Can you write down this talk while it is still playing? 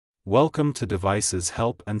Welcome to Devices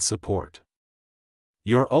Help and Support,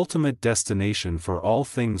 your ultimate destination for all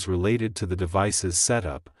things related to the device's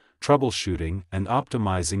setup, troubleshooting, and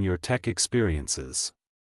optimizing your tech experiences.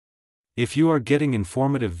 If you are getting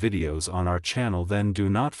informative videos on our channel, then do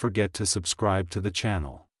not forget to subscribe to the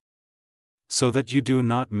channel, so that you do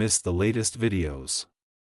not miss the latest videos.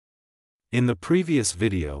 In the previous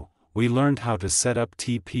video, we learned how to set up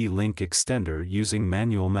TP-Link Extender using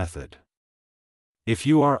manual method. If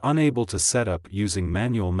you are unable to set up using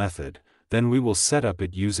manual method, then we will set up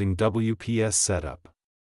it using WPS setup.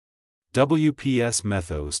 WPS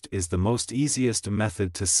method is the most easiest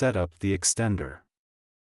method to set up the extender.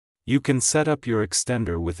 You can set up your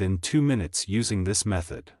extender within 2 minutes using this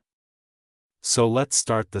method. So let's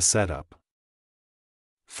start the setup.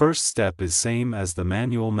 First step is same as the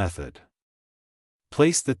manual method.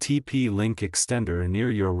 Place the TP-Link extender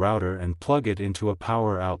near your router and plug it into a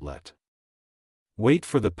power outlet. Wait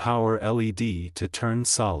for the power LED to turn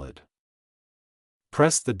solid.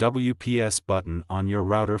 Press the WPS button on your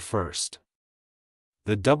router first.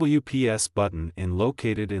 The WPS button is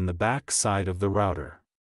located in the back side of the router.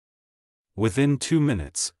 Within 2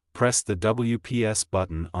 minutes, press the WPS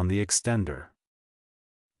button on the extender.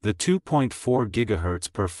 The 2.4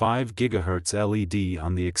 GHz per 5 GHz LED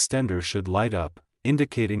on the extender should light up,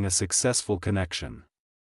 indicating a successful connection.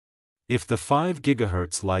 If the 5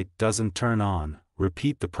 GHz light doesn't turn on,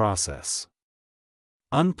 repeat the process.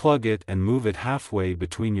 Unplug it and move it halfway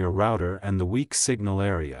between your router and the weak signal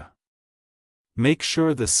area. Make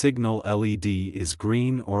sure the signal LED is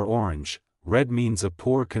green or orange, red means a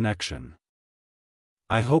poor connection.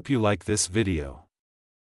 I hope you like this video.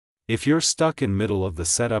 If you're stuck in middle of the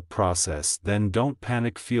setup process, then don't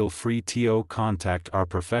panic, feel free to contact our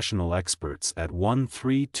professional experts at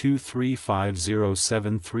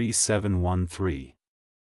 132350733713.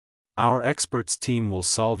 Our experts team will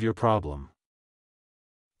solve your problem.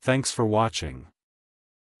 Thanks for watching.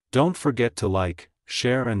 Don't forget to like,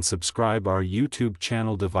 share and subscribe our YouTube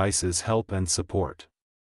channel Devices Help and Support.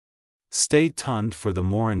 Stay tuned for the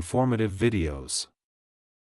more informative videos.